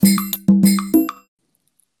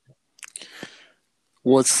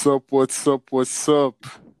What's up? What's up? What's up?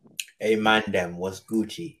 Hey man, them what's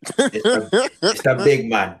Gucci? It's the big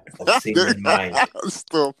man of Singing Mind.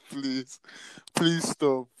 Stop, please. Please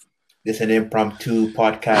stop. This is an impromptu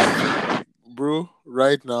podcast. Bro,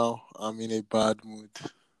 right now, I'm in a bad mood.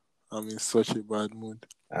 I'm in such a bad mood.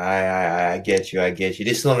 I get you, I get you.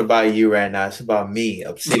 This is not about you right now. It's about me,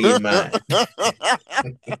 Obsidian Man.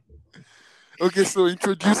 Okay, so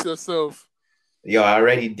introduce yourself. Yo, I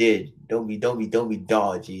already did. Don't be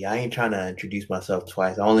dodgy. I ain't trying to introduce myself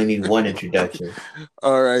twice. I only need one introduction.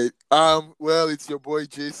 All right. Well, it's your boy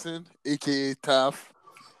Jason, aka Taff,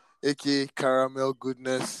 aka Caramel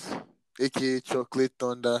Goodness, aka Chocolate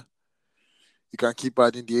Thunder. You can keep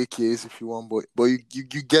adding the AKs if you want, but you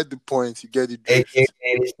get the point. You get the AKA drift.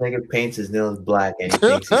 this nigga paints his nails black and he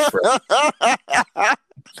thinks he's fresh.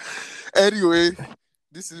 Anyway,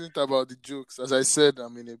 this isn't about the jokes. As I said,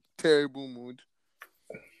 I'm in a terrible mood,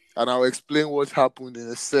 and I'll explain what happened in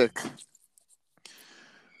a sec.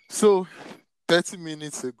 So, 30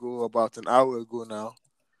 minutes ago, about an hour ago now,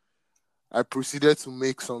 I proceeded to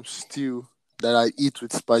make some stew that I eat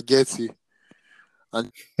with spaghetti.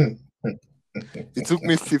 And it took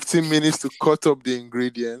me 15 minutes to cut up the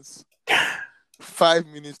ingredients, 5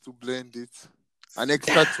 minutes to blend it, an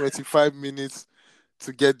extra 25 minutes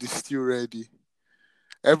to get the stew ready.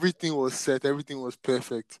 Everything was set, everything was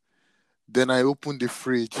perfect. Then I opened the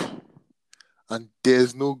fridge and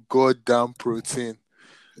there's no goddamn protein.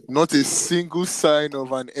 Not a single sign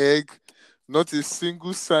of an egg, not a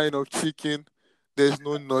single sign of chicken. There's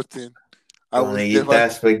no nothing. I I was wanna eat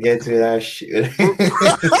that spaghetti, that shit.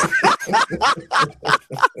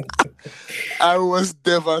 I was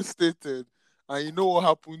devastated. And you know what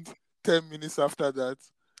happened 10 minutes after that?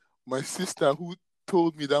 My sister, who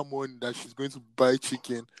told me that morning that she's going to buy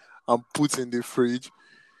chicken and put in the fridge,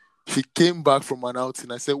 she came back from an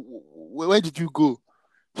outing. I said, Where did you go?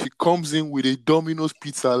 She comes in with a Domino's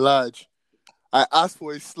pizza large. I asked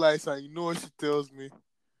for a slice, and you know what she tells me?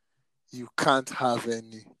 You can't have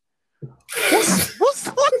any.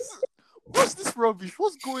 What's this rubbish?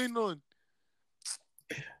 What's going on?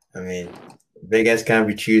 I mean, big ass can't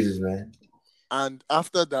be choosers, man. And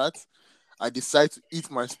after that, I decide to eat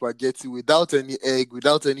my spaghetti without any egg,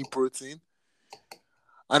 without any protein.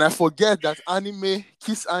 And I forget that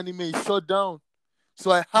Kiss Anime is shut down.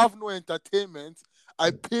 So I have no entertainment.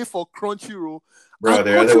 I pay for Crunchyroll. Bro, And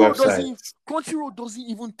there are other websites. Crunchyroll doesn't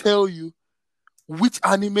even tell you which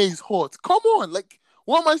anime is hot. Come on, like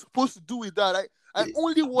what am I supposed to do with that? I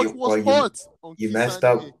only watch You, what's well, hot on you Kiss messed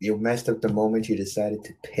up. Anime. You messed up the moment you decided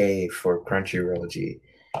to pay for Crunchyroll. G.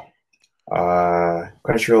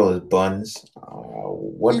 Crunchyroll is buns.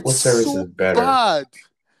 What It's service so is better? bad.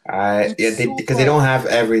 I It's yeah, they so because they don't bad. have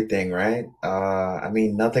everything, right? I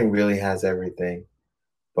mean, nothing really has everything.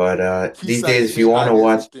 But Kiss these days, if Anime you want to had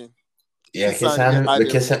watch, everything. yeah, Kiss Anime had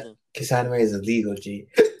everything. Kiss Anime is illegal. G.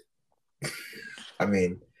 I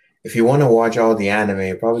mean, if you want to watch all the anime,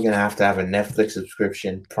 you're probably gonna have a Netflix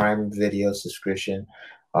subscription, Prime Video subscription,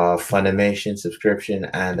 Funimation subscription,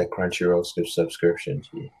 and a Crunchyroll subscription.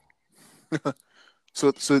 Gee.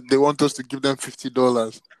 So they want us to give them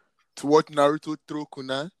 $50 to watch Naruto through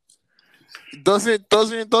Kunai. It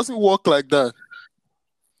doesn't work like that.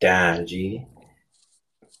 Damn, G.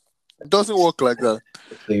 It doesn't work like that.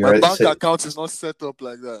 So My you're bank so account is not set up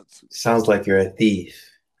like that. sounds like you're a thief.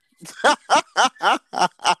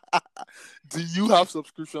 Do you have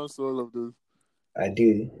subscriptions to all of those? I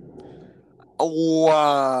do.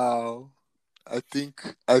 Wow. I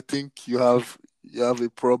think you have a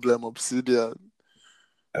problem, Obsidian.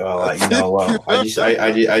 I Well, think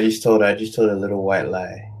I just told a little white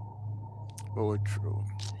lie. Oh, true.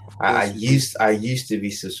 Of I course you did. used to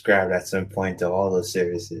be subscribed at some point to all those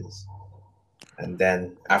services, and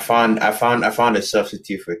then I found a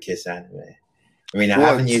substitute for Kiss Anime. I mean, I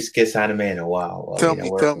haven't What? used Kiss Anime in a while. Well, Tell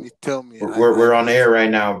me, tell me, tell me. we're on air right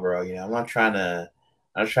now, bro. I'm trying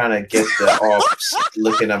to get the ops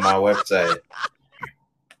looking at my website.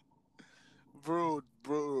 Bro,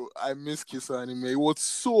 I miss Kiss Anime. It was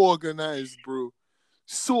so organized, bro.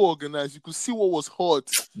 So organized. You could see what was hot.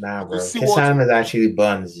 Nah, You could bro. see Kiss what. Anime is actually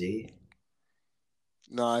buns, G.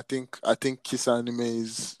 No, I think Kiss Anime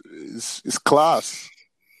is class.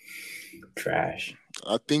 Trash.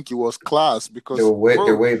 I think it was class There because, were there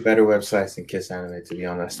bro, were way better websites than Kiss Anime, to be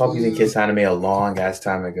honest. I stopped using mm, Kiss Anime a long ass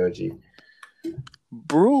time ago, G.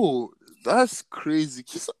 bro, that's crazy.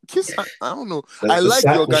 I don't know. I The like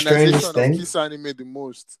the the strangest organization of thing. Kiss Anime the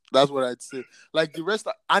most. That's what I'd say. Like the rest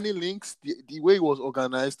of Anilinks, the way it was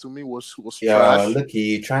organized to me was Yeah, trash. look,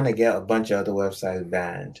 you trying to get a bunch of other websites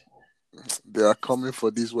banned. They are coming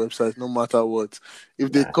for these websites no matter what.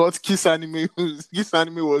 If they Nah. caught Kiss Anime, Kiss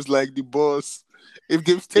Anime was like the boss. If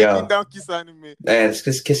they've taken Yo, down Kiss Anime, yeah, it's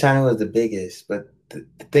because Kisana was the biggest, but the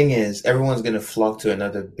thing is, everyone's gonna flock to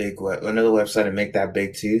another website and make that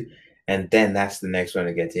big too, and then that's the next one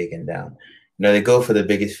to get taken down. They go for the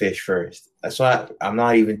biggest fish first. That's why I'm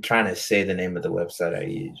not even trying to say the name of the website I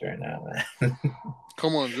use right now, man.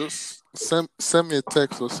 come on, just send me a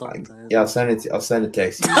text or something. Yeah, I'll send a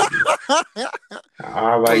text to you.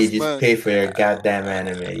 How about you Cause just man, pay for your goddamn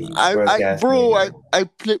anime, you I broadcast bro,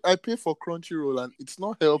 nigga? I pay for Crunchyroll and it's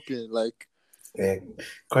not helping. Like, Yeah,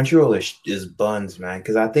 Crunchyroll is buns, man.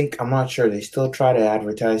 Because I'm not sure they still try to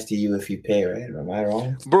advertise to you if you pay, right? Am I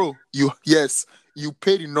wrong? bro, you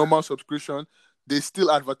pay the normal subscription, they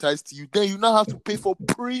still advertise to you. Then you now have to pay for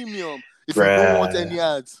premium if you don't want Bruh, any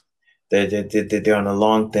ads. they're on a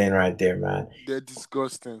long thing right there, man. They're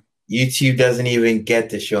disgusting. YouTube doesn't even get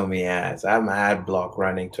to show me ads. I have my ad block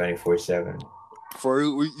running 24/7. For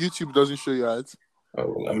real, YouTube doesn't show you ads.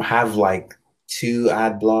 I have like 2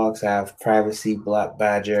 ad blocks. I have Privacy Black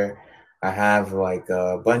Badger. I have like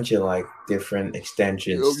a bunch of like different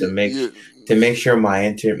extensions to make sure my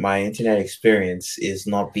internet experience is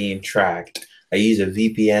not being tracked. I use a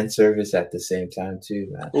VPN service at the same time too,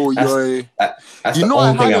 man. Oh, That's you the know,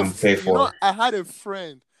 only thing I'm paid for. I had a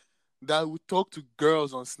friend that would talk to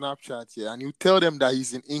girls on Snapchat here, and you tell them that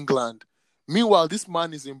he's in England. Meanwhile, this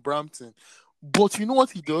man is in Brampton. But you know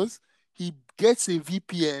what he does? He gets a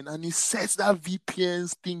VPN and he sets that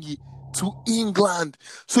VPN thingy to England.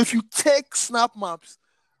 So if you check Snap Maps,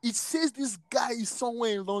 it says this guy is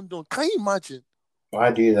somewhere in London. Can you imagine?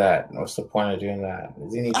 Why do that? What's the point of doing that?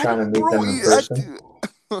 Isn't he I trying to don't, meet bro. them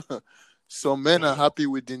in person? Some men are happy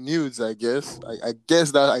with the nudes, I guess. I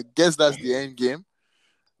guess that's the end game.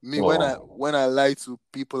 Me, Well, when I lie to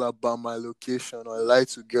people about my location, or I lie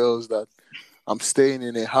to girls that I'm staying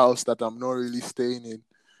in a house that I'm not really staying in,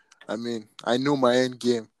 I mean, I know my end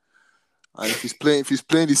game. And if he's playing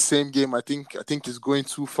the same game, I think it's going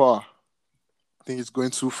too far. I think it's going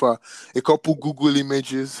too far. A couple Google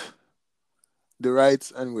images, the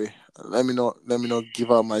right anyway. Let me not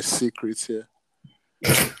give out my secrets here.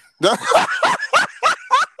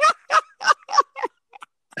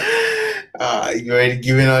 you already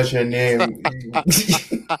giving out your name.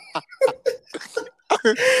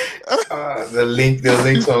 The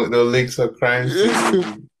links are crime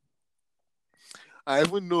scene. I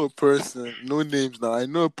even know a person, no names now. I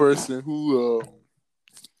know a person who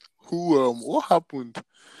what happened?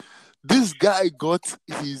 This guy got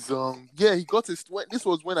his he got his, this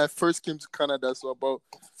was when I first came to Canada, so about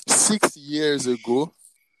 6 years ago,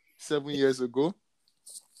 7 years ago.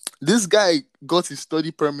 This guy got his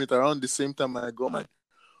study permit around the same time I got mine.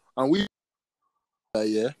 And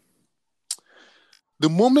the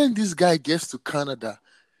moment this guy gets to Canada,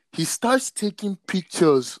 he starts taking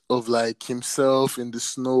pictures of like himself in the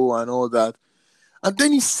snow and all that. And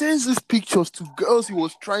then he sends these pictures to girls he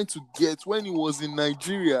was trying to get when he was in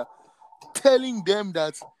Nigeria, telling them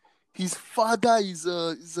that his father is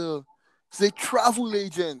a travel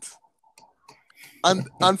agent. And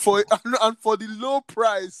for the low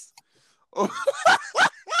price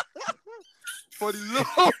for the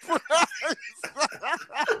low price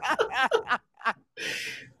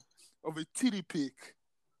of a titty pic,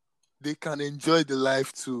 they can enjoy the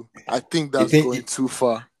life too. I think that's going too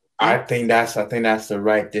far. I think that's the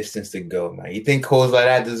right distance to go, man. You think hoes like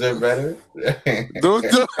that deserve better? Don't.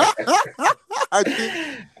 I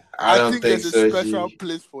think there's a special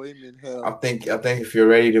place for him in hell. I think if you're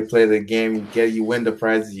ready to play the game, you win the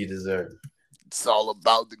prizes you deserve. It's all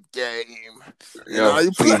about the game.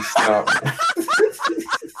 Please stop.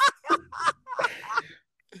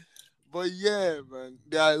 But yeah, man,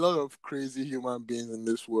 there are a lot of crazy human beings in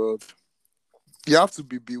this world. You have to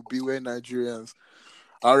beware Nigerians.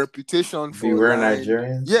 Our reputation for beware lying,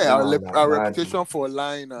 Nigerians. Yeah, our reputation for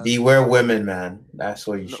lying. And, beware women, man. That's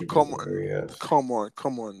what you should be wary of. Come on,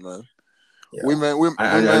 man. Yeah. Women.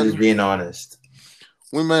 I'm just being honest.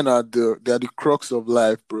 Women are the crux of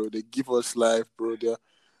life, bro. They give us life, bro.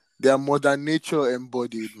 They're Mother Nature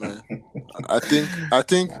embodied, man.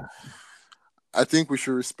 I think we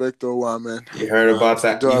should respect all women. You heard about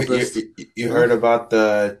that? You heard about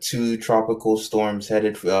the 2 tropical storms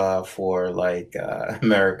headed for like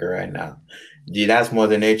America right now? Gee, that's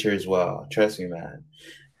Mother Nature as well. Trust me, man.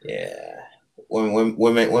 Yeah,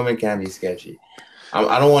 women can be sketchy.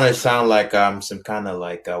 I don't want to sound like I'm some kind of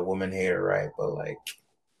like a woman hater, right? But like,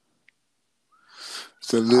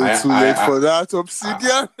 it's a little too late for that,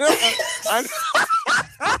 Obsidian. I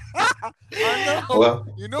know. Well,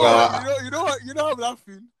 you know what? I'm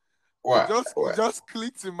laughing. What? It just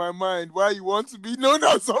clicked in my mind why you want to be known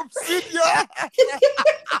as Obsidian.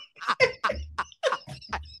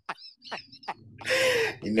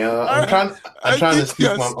 You know, I think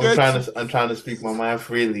you're sketchy. I'm trying to speak my mind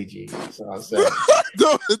freely, G. That's what I'm saying.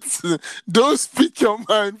 don't speak your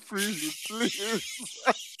mind freely, please.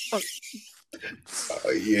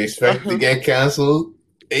 You expect to get canceled?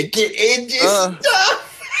 It just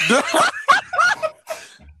stop.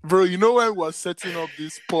 Bro, you know when we were setting up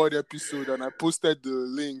this pod episode and I posted the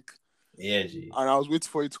link? Yeah, G. And I was waiting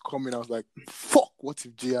for it to come in. I was like, fuck, what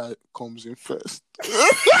if JR comes in first?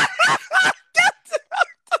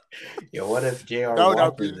 Yo, what if JR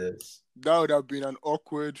watches this? That would have been an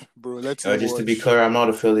awkward, bro. Just to be clear, I'm not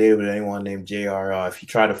affiliated with anyone named JR. If you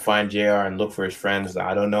try to find JR and look for his friends,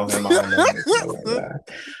 I don't know him. I don't know anything like that.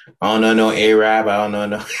 I don't know no Arab. I don't know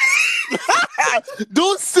no.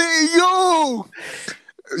 Don't say yo.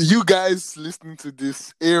 You guys listening to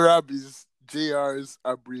this, Arab is JR's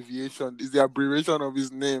abbreviation. Is the abbreviation of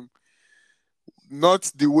his name,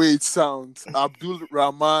 not the way it sounds. Abdul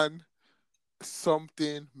Rahman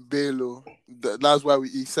something Bello. That's why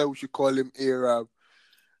he said we should call him Arab.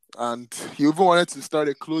 And he even wanted to start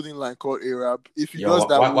a clothing line called Arab. If he does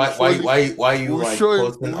that, why you like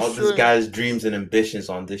posting all this guy's dreams and ambitions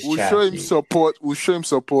on this chat? We'll show him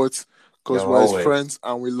support because we're his friends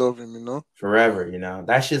and we love him, you know. Forever, you know.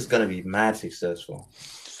 That shit's gonna be mad successful.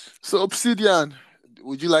 So Obsidian,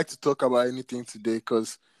 would you like to talk about anything today?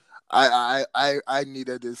 Because I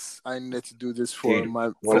needed this. I needed to do this for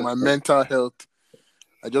my mental health.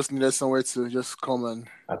 I just needed somewhere to just come and.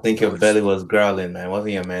 I think your belly was growling, man.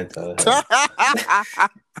 Wasn't your mental health?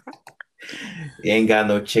 You ain't got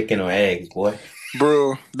no chicken or eggs, boy.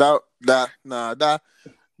 Bro, that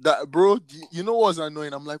bro. You know what's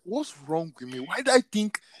annoying? I'm like, what's wrong with me? Why did I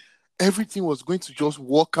think everything was going to just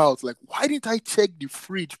work out? Like, why didn't I check the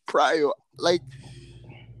fridge prior? Like.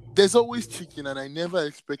 There's always chicken, and I never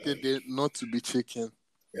expected there not to be chicken.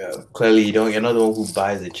 Yeah, clearly you're not the one who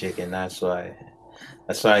buys the chicken. That's why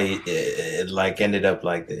it like ended up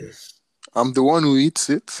like this. I'm the one who eats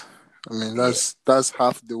it. I mean, that's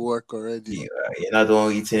half the work already. You're not the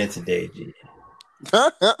one eating it today, G.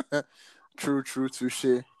 True,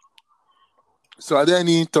 touche. So, are there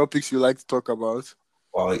any topics you like to talk about?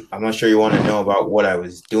 Well, I'm not sure you want to know about what I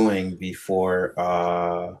was doing before.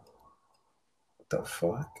 What the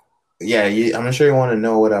fuck? Yeah, I'm not sure you want to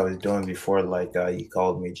know what I was doing before, like, you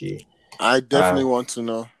called me, G. I definitely want to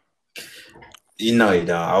know. You know you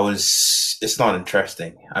don't. It's not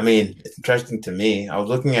interesting. I mean, it's interesting to me. I was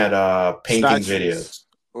looking at painting videos.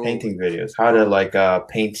 Painting videos. How to, like,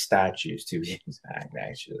 paint statues, to be exact,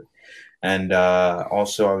 actually. And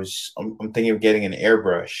also, I'm thinking of getting an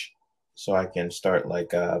airbrush so I can start,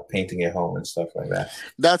 like, painting at home and stuff like that.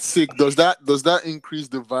 That's sick. Does that increase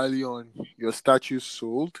the value on your statues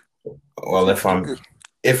sold? Well, if I'm good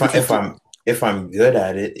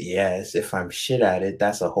at it, yes. If I'm shit at it,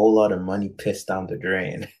 that's a whole lot of money pissed down the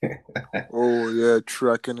drain. Oh yeah,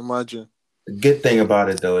 true. I can imagine. The good thing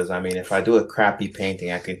about it though is, I mean, if I do a crappy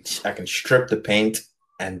painting, I can strip the paint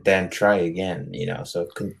and then try again. You know, so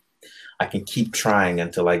I can keep trying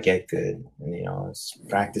until I get good. And, you know,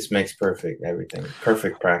 practice makes perfect. Everything.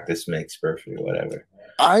 Perfect practice makes perfect. Whatever.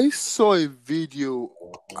 I saw a video.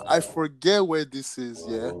 I forget where this is.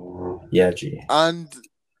 Yeah, G. And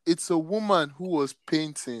it's a woman who was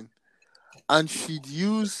painting, and she'd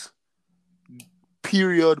use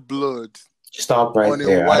period blood. Stop right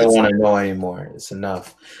there. I don't want to know anymore. It's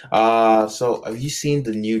enough. So have you seen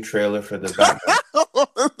the new trailer for the Batman?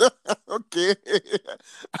 Okay.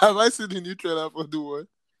 Have I seen the new trailer for the what?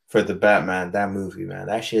 For the Batman, that movie, man.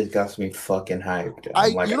 That shit got me fucking hyped.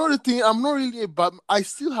 You know the thing, I'm not really a Batman. I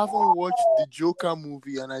still haven't watched the Joker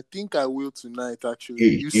movie, and I think I will tonight, actually.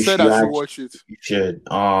 You said I should watch it. You should.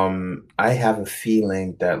 I have a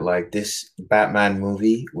feeling that, like, this Batman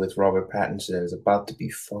movie with Robert Pattinson is about to be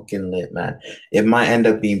fucking lit, man. It might end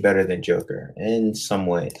up being better than Joker in some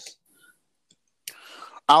ways.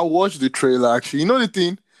 I'll watch the trailer, actually. You know the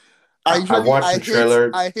thing? I watched the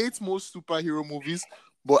trailer. I hate most superhero movies,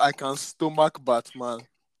 but I can stomach Batman.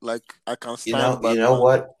 Like, I can stand Batman. You know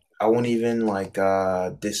what? I won't even, like,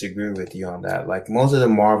 disagree with you on that. Like, most of the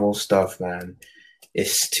Marvel stuff, man,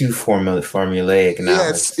 it's too formulaic now. Yeah,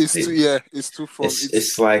 it's too formulaic.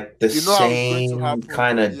 It's like the same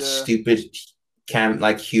kind of stupid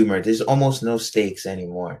like humor. There's almost no stakes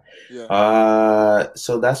anymore. Yeah.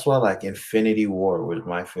 So that's why, like, Infinity War was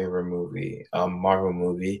my favorite movie, Marvel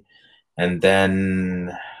movie. And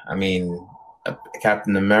then, I mean,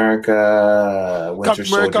 Captain America, Winter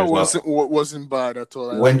Captain America Soldier's up. wasn't bad at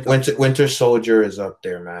all. I like Captain America. Winter Soldier is up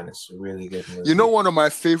there, man. It's a really good You know, movie. one of my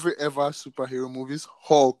favorite ever superhero movies,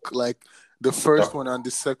 Hulk. Like the first one and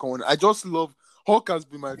the second one. I just love Hulk. Has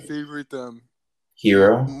been my favorite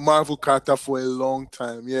Hero. Marvel character for a long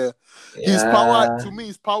time. Yeah, his power Yeah, to me,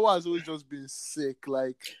 his power has always just been sick.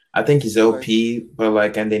 Like, I think he's like OP, but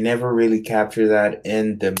like, and they never really capture that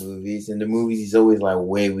in the movies. In the movies, he's always like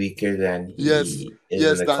way weaker than yes, he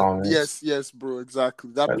is in the comics. yes, bro,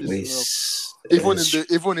 exactly. That At pisses me off. least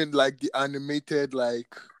his Even in like the animated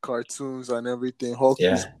like cartoons and everything, Hulk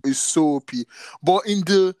yeah. is so OP. But in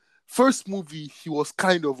the first movie, he was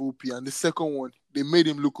kind of OP, and the second one they made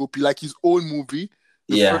him look OP. Like his own movie,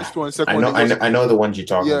 the Yeah, first one, second one, they I just know the ones you're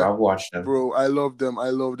talking yeah, about. I've watched them. bro. I love them. I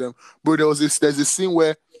love them. Bro, there's a scene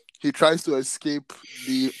where he tries to escape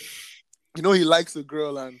the. You know, he likes a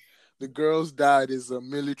girl, and the girl's dad is a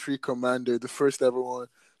military commander, the first ever one.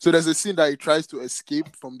 So there's a scene that he tries to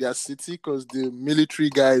escape from their city because the military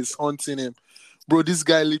guy is hunting him. Bro, this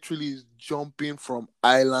guy literally is jumping from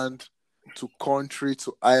island to country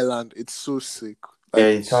to island. It's so sick. Yeah,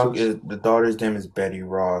 Like, it's so sick. the daughter's name is Betty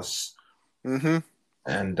Ross, Mm-hmm.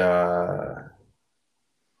 and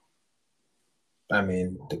I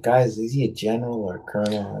mean the guy is he a general or a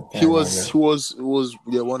colonel? I can't remember.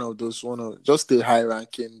 Yeah, one of just a high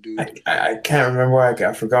ranking dude. I can't remember.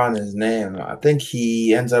 I forgotten his name. I think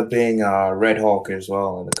he ends up being Red Hulk as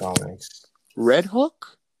well in the comics. Red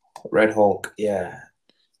Hulk? Red Hulk, yeah.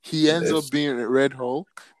 He ends up It's, being Red Hulk.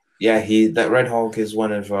 yeah, he that Red Hulk is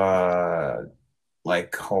one of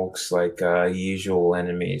like Hulk's like usual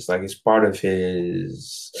enemies. Like it's part of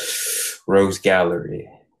his Rogues Gallery.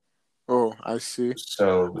 Oh, I see.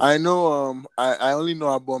 So I know I only know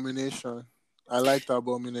Abomination. I liked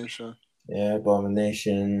Abomination. yeah,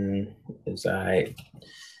 Abomination is I.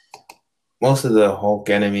 Most of the Hulk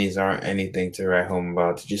enemies aren't anything to write home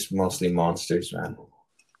about. They're just mostly monsters, man.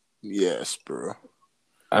 Yes, bro.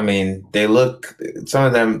 I mean, they look. Some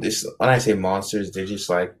of them. When I say monsters, they're just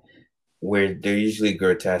like weird. They're usually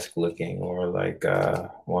grotesque looking or like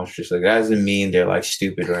monstrous. Like that doesn't mean they're like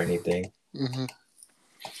stupid or anything. Mm-hmm.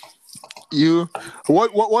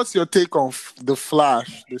 What's your take on the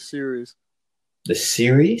Flash, the series? The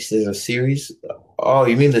series? There's a series? Oh,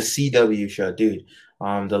 you mean the CW show, dude.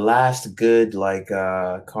 The last good like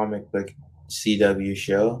comic book CW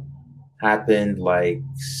show happened like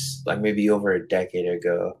maybe over a decade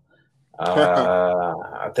ago.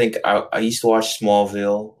 I think I used to watch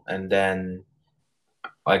Smallville and then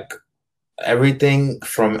like everything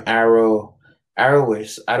from Arrow. Arrow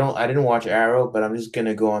was I didn't watch Arrow, but I'm just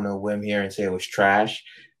gonna go on a whim here and say it was trash.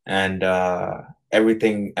 And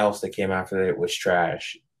everything else that came after it was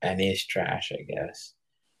trash and is trash, I guess.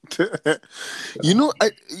 You So, know,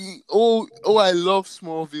 I love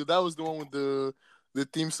Smallville. That was the one with the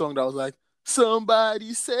theme song that was like,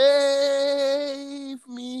 "Somebody save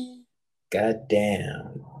me." God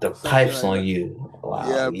damn, the Something pipes like on that. you. Wow,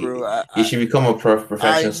 Yeah, bro. you should become a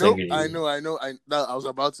professional singer, dude. I was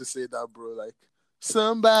about to say that, bro. Like,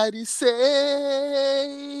 somebody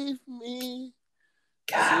save me.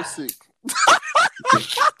 So God. sick.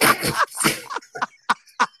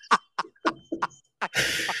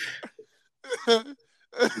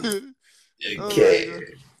 Okay.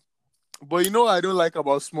 But you know what I don't like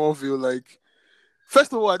about Smallville? Like,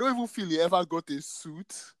 first of all, I don't even feel he ever got a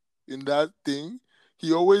suit in that thing.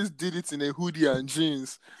 He always did it in a hoodie and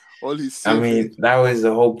jeans. All his I saving. mean, that was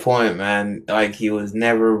the whole point, man. Like he was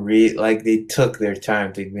never like they took their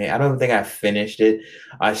time to make. I don't think I finished it.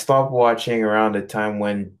 I stopped watching around the time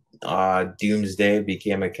when Doomsday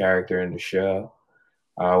became a character in the show.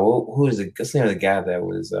 Who is what's the name of the guy that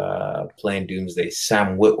was playing Doomsday?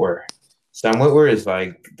 Sam Witwer. Sam Witwer is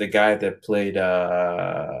like the guy that played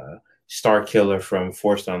Star Killer from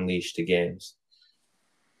Force Unleashed the games.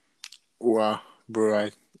 Wow, bro!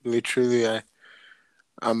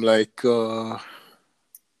 I'm like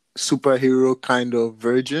superhero kind of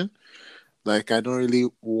virgin. Like I don't really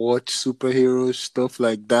watch superhero stuff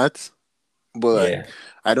like that. But like Yeah.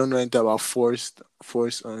 I don't know anything about Force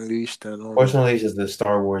Unleashed and all of Force that. Unleashed is the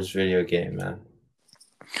Star Wars video game, man.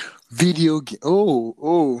 Video game.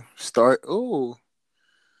 Oh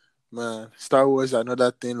man, Star Wars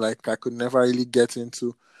another thing like I could never really get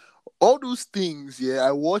into. All those things, yeah,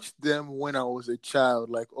 I watched them when I was a child,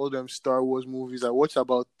 like all them Star Wars movies. I watched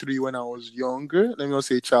about three when I was younger. Let me not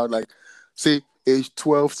say child, like say age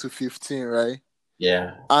 12 to 15, right?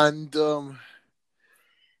 Yeah. And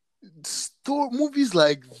movies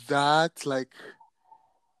like that, like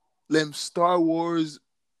them Star Wars,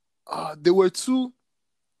 they were too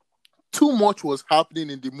too much was happening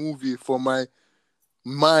in the movie for my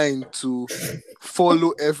mind to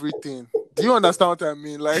follow everything. Do you understand what I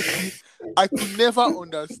mean? Like, I could never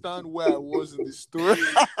understand where I was in the story.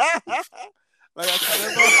 Like,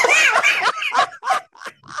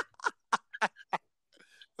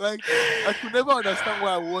 I could never understand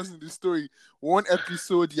where I was in the story. One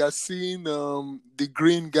episode, you're seeing the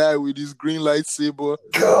green guy with his green lightsaber.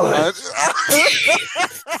 God.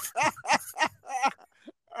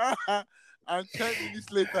 And 10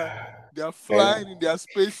 minutes later, they're flying in their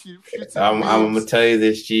spaceship, shooting I'm gonna beams. tell you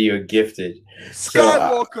this, G. You're gifted.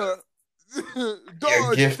 Skywalker,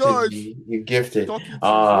 You're gifted. G. You're gifted. Talking to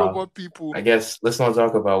robot people. I guess let's not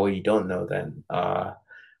talk about what you don't know then. What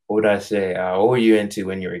would I say? What were you into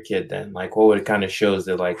when you were a kid then? Like, what were the kind of shows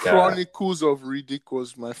that like Chronicles of Riddick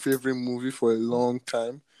was my favorite movie for a long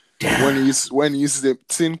time. When he uses the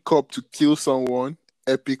tin cup to kill someone,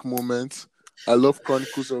 epic moment. I love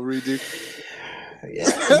Chronicles of Riddick.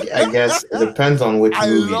 Yeah, I guess it depends on which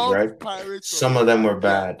movies, right? Some of them were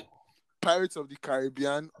bad. Pirates of the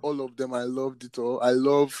Caribbean, all of them, I loved it all. I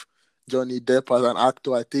love Johnny Depp as an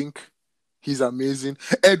actor. I think he's amazing.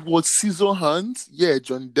 Edward Scissorhands, yeah,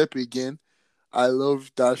 Johnny Depp again. I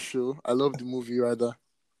love that show. I love the movie rather.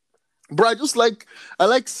 But I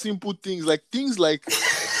like simple things, like things like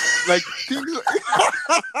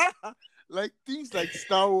things like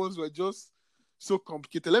Star Wars were just so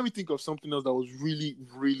complicated. Let me think of something else that was really,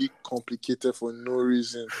 really complicated for no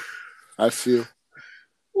reason. I feel.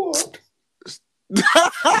 What?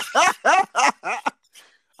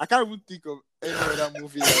 I can't even think of any other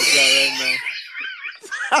movie like that right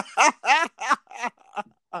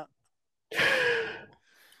now.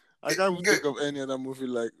 I can't even think of any other movie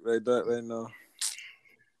like that right now.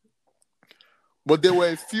 But there were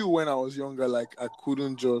a few when I was younger, like I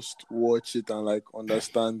couldn't just watch it and like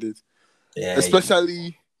understand it. Yeah.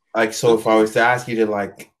 Especially like, so if I was to ask you to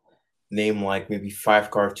like name like maybe 5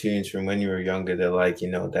 cartoons from when you were younger that like, you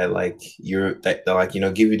know, that like that like, you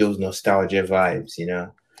know, give you those nostalgia vibes, you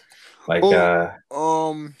know? Like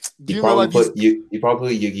do you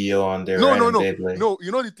probably Yu-Gi-Oh on there, right? No. Beyblade. No,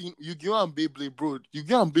 you know the thing, Yu-Gi-Oh and Beyblade, bro.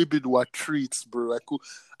 Yu-Gi-Oh and Beyblade were treats, bro. Like,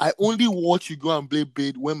 I only watch Yu-Gi-Oh and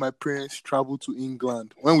Beyblade when my parents traveled to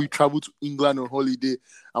England. When we traveled to England on holiday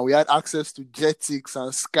and we had access to Jetix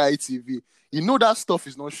and Sky TV. You know that stuff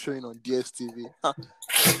is not showing on DSTV.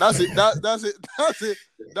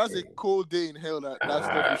 That's a cold day in hell that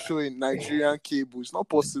stuff is showing Nigerian cable. It's not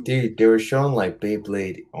possible. Dude, they were showing like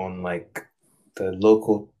Beyblade on like the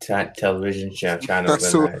local television channels.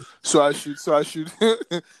 So I should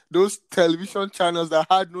those television channels that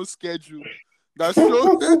had no schedule. That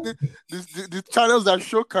show the channels that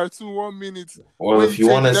show cartoon 1 minute. Well, if you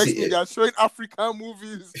want to see, they're showing African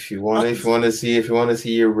movies. If you want to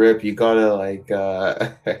see your rip, you gotta like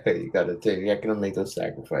you gotta make those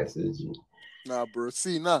sacrifices. Nah, bro.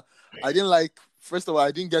 See, I didn't like. First of all,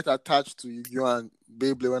 I didn't get attached to Yu-Gi-Oh and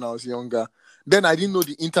Beyblade when I was younger. Then I didn't know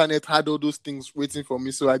the internet had all those things waiting for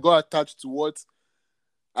me, so I got attached to what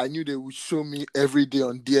I knew they would show me every day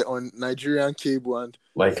on Nigerian cable and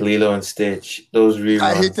like Lilo and Stitch. Those reruns.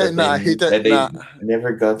 I hated. They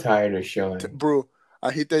never got tired of showing. Bro,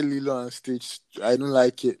 I hated Lilo and Stitch. I don't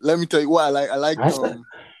like it. Let me tell you what I like. I like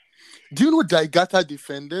do you know Daigata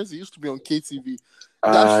Defenders? It used to be on KTV.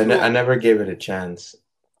 I never gave it a chance.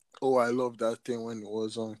 Oh, I love that thing when it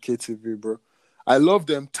was on KTV, bro. I love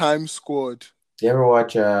them. Time Squad. Do you ever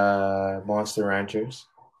watch Monster Ranchers?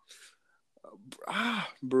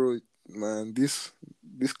 Bro, man, this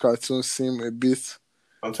cartoon seem a bit.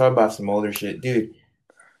 I'm talking about some older shit, dude.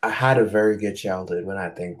 I had a very good childhood when I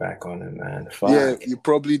think back on it, man. Fuck. Yeah, you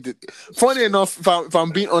probably did. Funny enough, if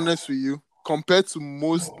I'm being honest with you, compared to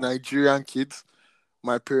most Nigerian kids,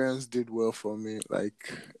 my parents did well for me.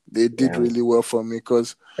 Like they did really well for me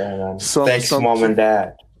because thanks, mom and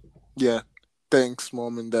dad. Yeah, thanks,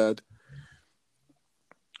 mom and dad.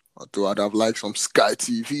 Although I'd have liked some Sky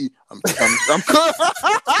TV. I'm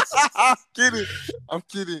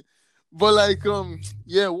kidding. But like,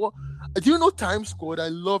 yeah. What? Do you know Time Squad? I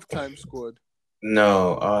love Time Squad.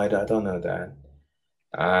 No, I don't know that.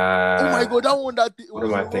 Oh my god, that one what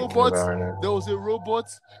am I thinking about right now? There was a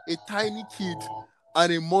robot, a tiny kid,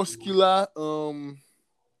 and a muscular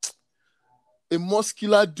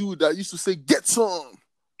dude that used to say, "Get some."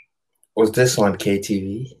 Was this on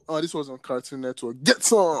KTV? Oh, this was on Cartoon Network. Get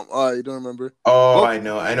some. Oh, you don't remember? Oh, I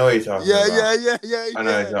know what you're talking about. Yeah. I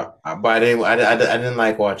know what you're talking, but I didn't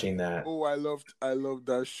like watching that. Oh, I loved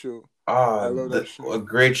that show. I love that show. A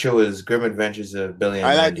great show is Grim Adventures of Billy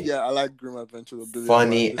and Mandy. I like Grim Adventures of Billy.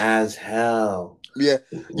 Funny as hell. Yeah,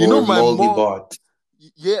 you know my mom.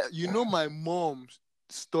 Yeah, you know my mom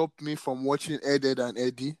stop me from watching Ed, Ed and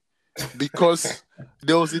Eddie, because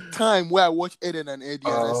there was a time where I watched Ed, Ed and Eddie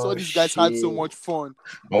and I saw these guys had so much fun.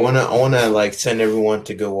 I wanna like send everyone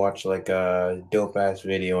to go watch like a dope ass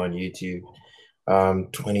video on YouTube.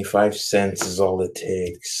 25 cents is all it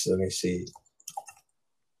takes. Let me see.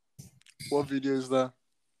 What video is that?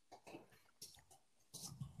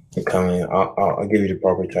 I'm coming. I'll give you the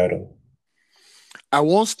proper title. I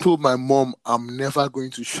once told my mom I'm never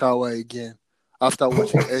going to shower again after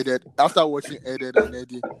watching Ed, Ed and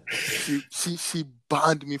Eddie. She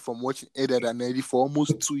banned me from watching Ed, Ed and Eddie for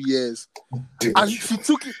almost 2 years. Dude. And she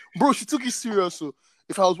took it serious. So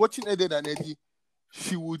if I was watching Ed, Ed and Eddie,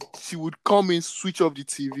 she would come in, switch off the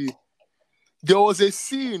TV. There was a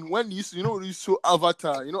scene when you saw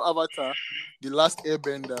Avatar, The Last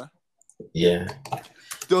Airbender. Yeah.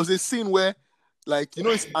 There was a scene where, like,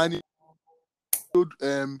 it's animated.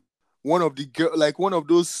 One of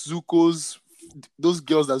those Zuko's, those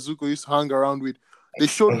girls that Zuko used to hang around with. They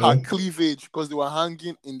showed her cleavage because they were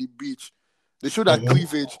hanging in the beach. They showed her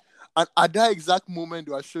cleavage, and at that exact moment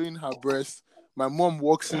they were showing her breast. My mom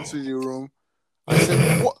walks into the room and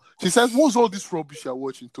said, "What?" She says, "What's all this rubbish you're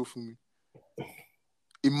watching, Tofumi?"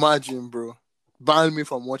 Imagine, bro, ban me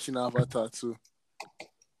from watching Avatar too.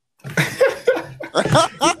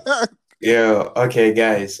 Yeah. Okay,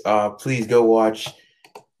 guys. Please go on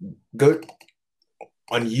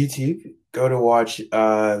YouTube. Go to watch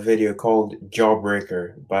a video called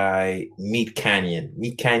Jawbreaker by Meat Canyon.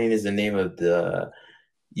 Meat Canyon is the name of the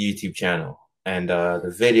YouTube channel, and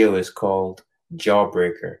the video is called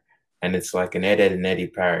Jawbreaker, and it's like an Ed, Ed and Eddie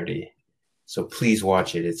parody. So please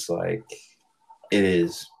watch it. It's like it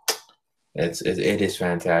is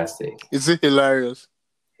fantastic. Is it hilarious?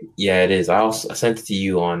 Yeah, it is. I sent it to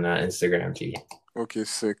you on Instagram, G. Okay,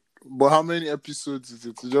 sick. But how many episodes is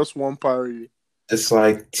it? It's just one parody. It's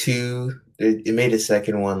like 2. It made a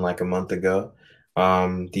second one like a month ago.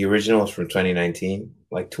 The original is from 2019,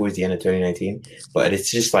 like towards the end of 2019. But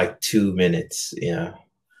it's just like 2 minutes,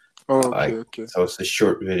 Oh, okay. So it's a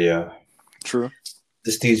short video. True.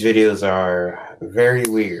 These videos are very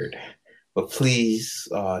weird, but please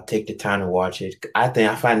take the time to watch it. I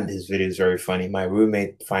find his videos very funny. My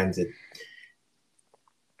roommate finds it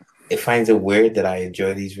weird that I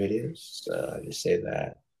enjoy these videos. So I just say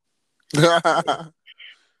that.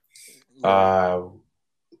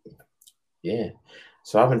 Yeah.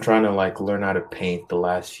 So I've been trying to like learn how to paint the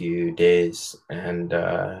last few days, and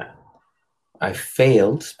I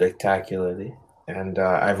failed spectacularly. And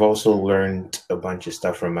I've also learned a bunch of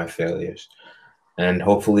stuff from my failures, and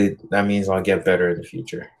hopefully that means I'll get better in the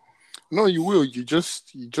future. No, you will. You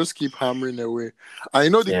just keep hammering away. I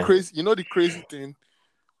know the crazy thing.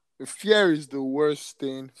 Fear is the worst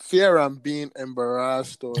thing. Fear and being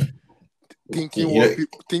embarrassed or thinking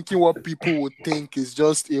what people would think it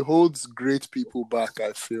holds great people back,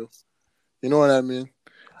 I feel. You know what I mean?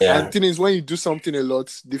 Yeah. And the thing is, when you do something a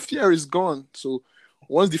lot, the fear is gone. So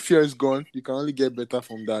once the fear is gone, you can only get better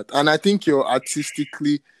from that. And I think you're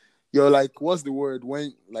like, what's the word?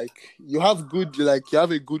 When like you have a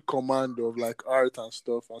good command of like art and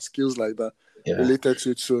stuff and skills like that related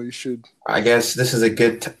to it. So you should. I guess this is a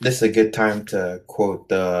good time to quote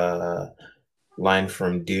the line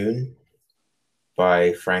from Dune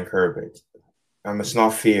by Frank Herbert. I must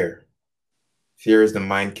not fear. Fear is the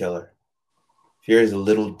mind killer. Fear is a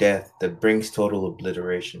little death that brings total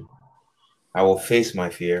obliteration. I will face my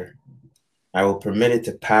fear. I will permit it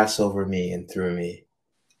to pass over me and through me.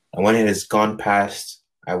 And when it has gone past,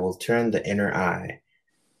 I will turn the inner eye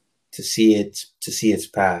to see its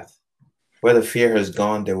path. Where the fear has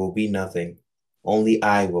gone, there will be nothing. Only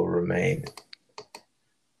I will remain.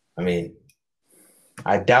 I mean,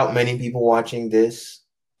 I doubt many people watching this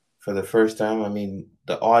for the first time. I mean,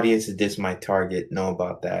 the audience that this might target know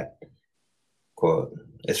about that quote.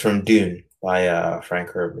 It's from Dune by Frank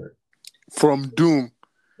Herbert. From Dune.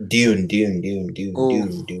 Dune.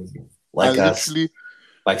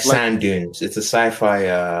 Like sand dunes. It's a sci-fi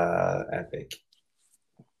epic.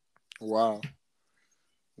 Wow.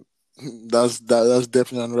 That's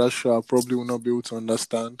definitely another show I probably will not be able to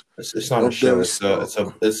understand. It's not a show. It's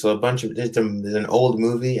a bunch of there's an old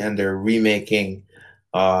movie and they're remaking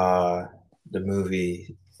the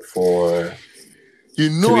movie for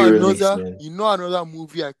another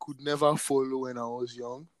movie I could never follow when I was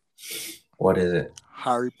young. What is it?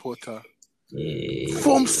 Harry Potter. Yeah,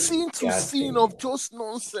 from scene to scene of just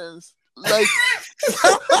nonsense. Like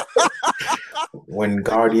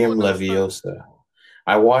Wingardium Leviosa.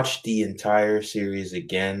 I watched the entire series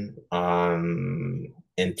again in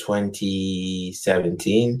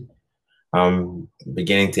 2017,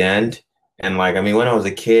 beginning to end, And like, I mean, when I was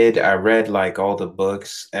a kid, I read like all the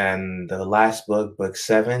books, and the last book, book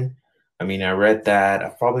seven, I mean, I read that.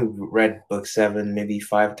 I've probably read book seven maybe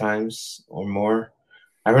 5 times or more.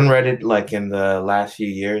 I haven't read it like in the last few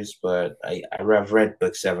years, but I've read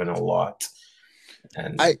book seven a lot.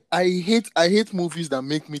 And I hate movies that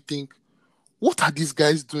make me think, what are these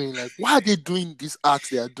guys doing? Like, why are they doing these acts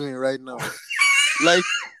they are doing right now? Like,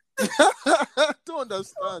 I don't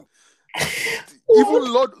understand.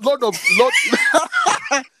 Even Lord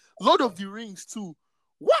of the Rings too.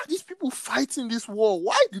 Why are these people fighting this war?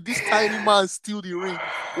 Why did this tiny man steal the ring?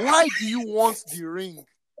 Why do you want the ring?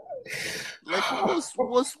 Like,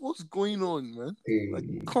 what's going on, man?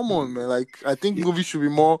 Like, come on, man. Like, I think movies should be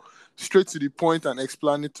more straight to the point and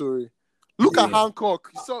explanatory. Look at yeah.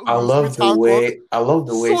 Hancock. You saw Will Smith Hancock. I love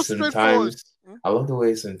the way So straightforward. sometimes I love the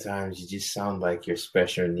way sometimes you just sound like you're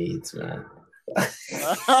special needs, man.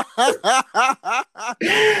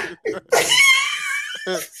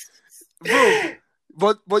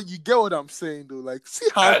 Bro, but you get what I'm saying though. Like, see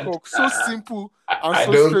Hancock, so simple and I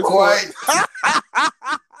so don't straightforward.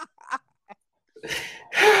 quite.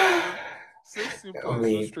 So simple I and so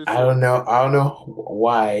mean, straightforward. I don't know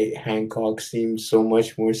why Hancock seems so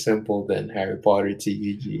much more simple than Harry Potter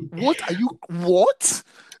TVG. What?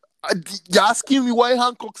 You're asking me why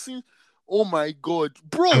Hancock sings? Oh my god.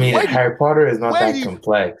 I Bro, mean, Harry Potter is not where that did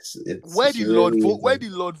complex. where It's did really Where isn't.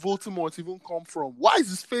 did Lord Voldemort even come from? Why is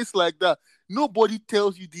his face like that? Nobody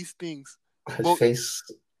tells you these things. His But face.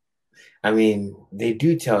 I mean, they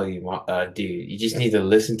do tell you, dude. You just need to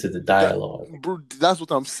listen to the that, dialogue. bro, that's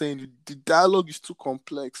what I'm saying. The dialogue is too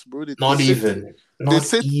complex, bro. Not even.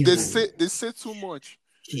 Not even. They say too much.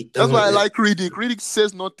 I That's why I mean, like Riddick. Riddick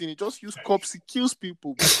says nothing. He just use cops. He kills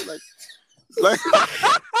people, bro. Like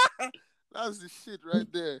that's the shit right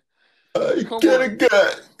there. I Come get a on.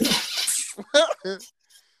 gun.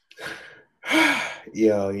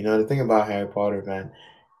 Yo, you know the thing about Harry Potter, man,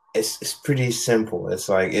 it's pretty simple. It's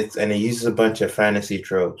like and it uses a bunch of fantasy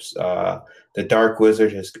tropes. The Dark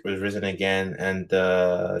Wizard was risen again, and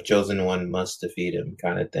the Chosen One must defeat him,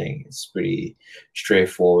 kind of thing. It's pretty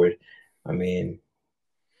straightforward. I mean,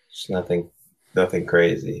 it's nothing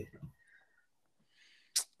crazy.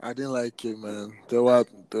 I didn't like it, man. There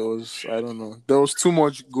was I don't know. There was too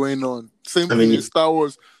much going on. Same I thing in mean, Star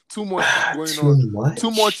Wars. Too much is going too on. Too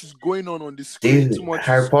much much. is going on the screen. Dude, Too much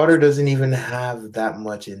Harry is Potter doesn't even have that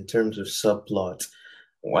much in terms of subplot.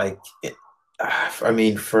 Like, I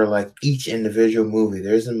mean, for like each individual movie,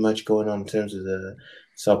 there isn't much going on in terms of the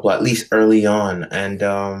subplot, at least early on. And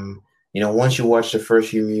you know, once you watch the first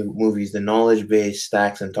few movies, the knowledge base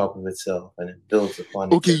stacks on top of itself, and it builds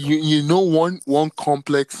upon okay. each other. You know one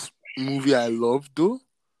complex movie I love though.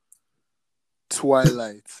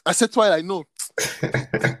 Twilight. I said Twilight. No,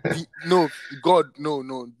 no. God,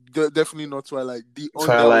 no. Definitely not Twilight. The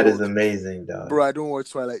Twilight is Underworld, amazing, dog. bro. I don't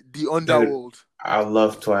watch Twilight. The Dude, Underworld. I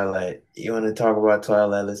love Twilight. You want to talk about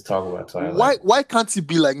Twilight? Let's talk about Why Twilight. why can't it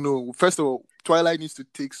be like no? First of all, Twilight needs to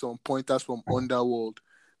take some pointers from Underworld.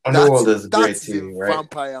 Underworld is That great is a too, right?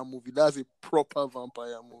 vampire movie. That's a proper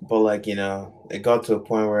vampire movie. But like, you know, it got to a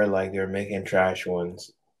point where like they were making trash ones.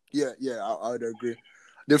 Yeah, I would agree.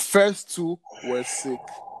 The first two were sick.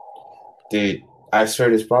 Dude, I swear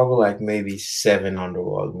there's probably like maybe 7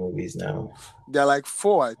 Underworld movies now. They're like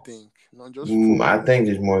 4, I think. Not just 4. I think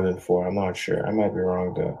there's more than 4. I'm not sure. I might be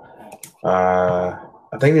wrong though.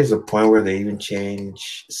 I think there's a point where they even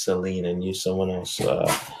change Celine and use someone else.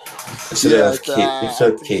 Instead of Kate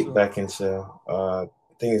So. Beckinsale. I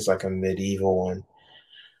think it's like a medieval one.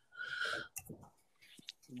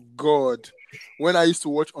 God. When I used to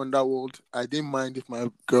watch Underworld, I didn't mind if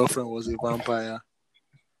my girlfriend was a vampire.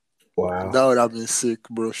 Wow. That would have been sick,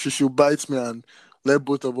 bro. She should bite me and let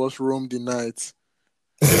both of us roam the night.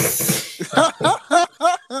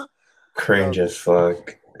 Cringe as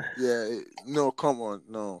fuck. Yeah, no, come on.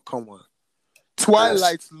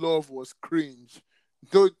 Twilight's love was cringe.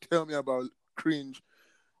 Don't tell me about cringe.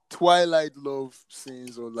 Twilight love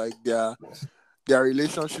scenes or like their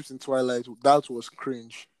relationships in Twilight, that was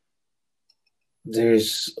cringe.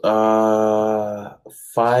 There's 5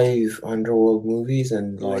 Underworld movies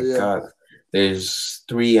and there's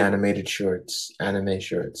 3 anime shorts.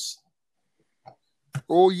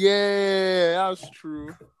 Oh yeah, that's true.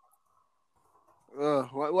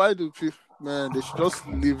 Why do people, man? They should just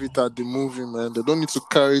leave it at the movie, man. They don't need to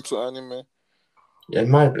carry it to anime. Yeah, it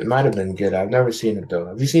might have been good. I've never seen it though.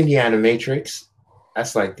 Have you seen the Animatrix?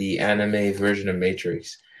 That's like the anime version of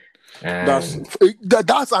Matrix. And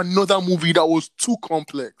that's another movie that was too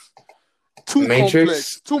complex.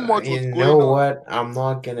 Matrix, Too much was you going know on. what? I'm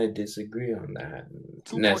not gonna disagree on that.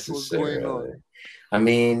 Too much was going on. I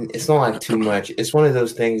mean, it's not like too much. It's one of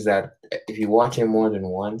those things that if you watch it more than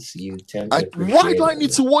once, you tend to Why appreciate do it. I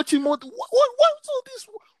need to watch it more? What's all this?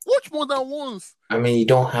 Watch more than once. I mean, you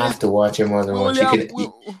don't have to watch it more than once.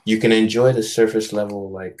 You can enjoy the surface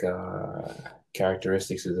level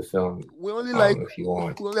characteristics of the film. We only if you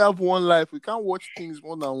want. We only have one life. We can't watch things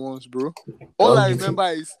more than once, bro. All I remember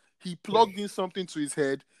is he plugged in something to his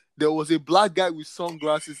head. There was a black guy with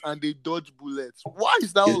sunglasses and they dodged bullets. Why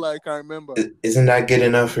is that all I can remember? Isn't that good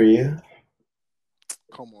enough for you?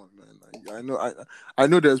 Come on, man. I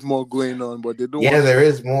know there's more going on, but they don't. Yeah, there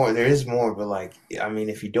is more. There is more, but like, I mean,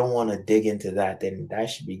 if you don't want to dig into that, then that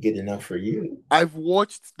should be good enough for you. I've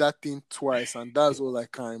watched that thing twice, and that's all I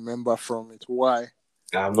can remember from it. Why?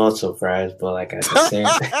 I'm not surprised, but like at the same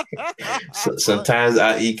time, sometimes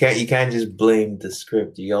you can't just blame the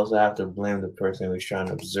script. You also have to blame the person who's trying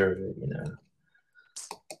to observe it.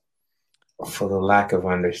 For the lack of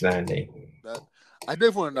understanding. I don't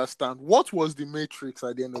even understand. What was the Matrix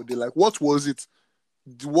at the end of the day? Like, what was it?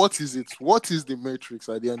 What is it? What is the Matrix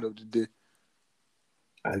at the end of the day?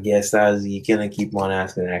 I guess you're gonna keep on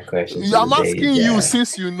asking that question. I'm asking you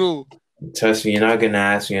since you know. Trust me, you're not gonna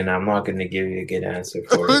ask me, and I'm not gonna give you a good answer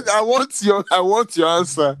for it. I want your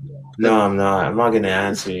answer. No, I'm not. I'm not gonna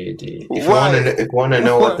answer you, dude. If you want to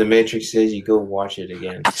know what the Matrix is, you go watch it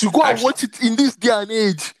again. You go and watch it in this day and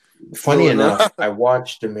age. Funny enough, I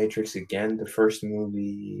watched The Matrix again, the first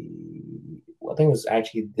movie. I think it was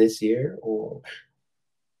actually this year, or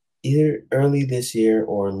either early this year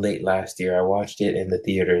or late last year. I watched it in the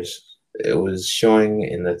theaters. It was showing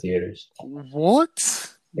in the theaters.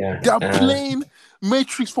 What? Yeah. They're playing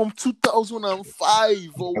Matrix from 2005. I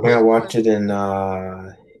think I watched it in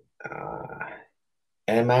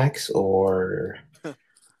IMAX or.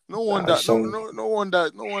 No wonder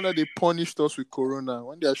they punished us with Corona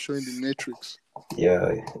when they are showing the Matrix.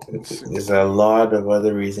 Yeah, there's a lot of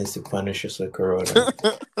other reasons to punish us with Corona.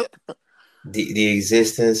 The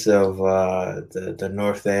existence of the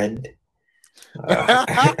North End.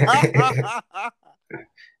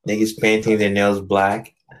 Niggas painting their nails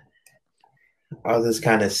black. All those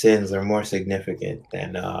kind of sins are more significant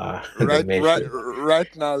than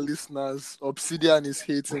right now, listeners. Obsidian is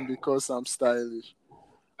hating because I'm stylish.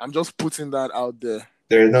 I'm just putting that out there.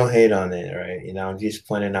 There's no hate on it, right? I'm just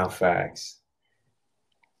pointing out facts.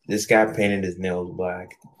 This guy painted his nails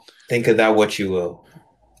black. Think of that what you will.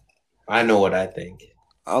 I know what I think.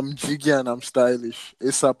 I'm jiggy and I'm stylish.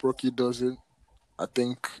 A$AP Rocky does it. I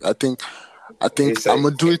think I'm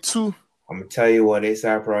gonna do it too. I'm gonna tell you what,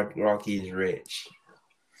 A$AP Rocky is rich.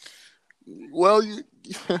 Well, you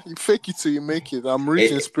fake it till you make it. I'm rich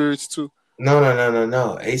in spirits too. No.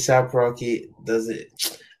 A$AP Rocky does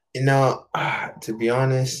it. To be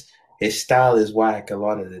honest, his style is whack a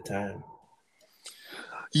lot of the time.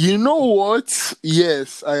 You know what?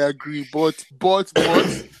 Yes, I agree. But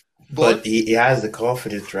he has the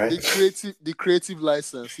confidence, right? The creative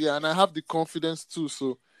license, yeah, and I have the confidence too.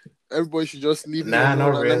 So everybody should just leave me alone.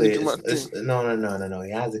 Not really. No.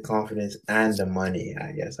 He has the confidence and the money.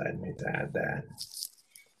 I guess I'd need to add that.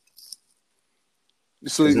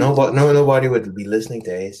 So nobody would be listening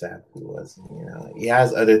to A$AP who was, he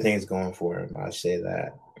has other things going for him. I'll say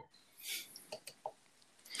that.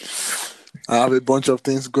 I have a bunch of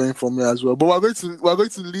things going for me as well, but we're going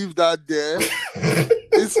to leave that there.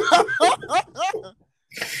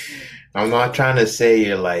 I'm not trying to say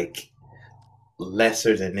you're like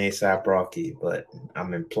lesser than A$AP Rocky, but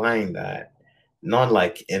I'm implying that not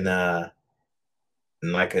like in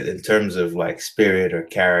terms of like spirit or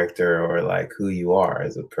character or like who you are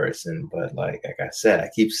as a person, but like I said, I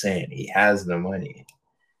keep saying he has the money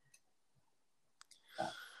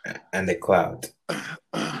and the clout.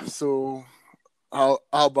 So how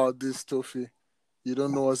about this, Tofi? You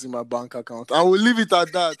don't know what's in my bank account. I will leave it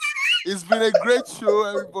at that. It's been a great show,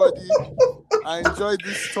 everybody. I enjoyed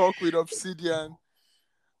this talk with Obsidian.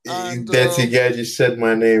 And, dirty guy just said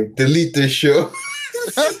my name. Delete this show.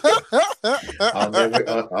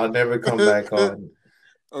 I'll never come back on.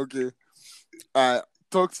 Okay.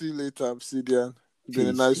 Talk to you later, Obsidian. It's been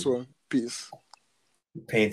a nice one. Peace. Paint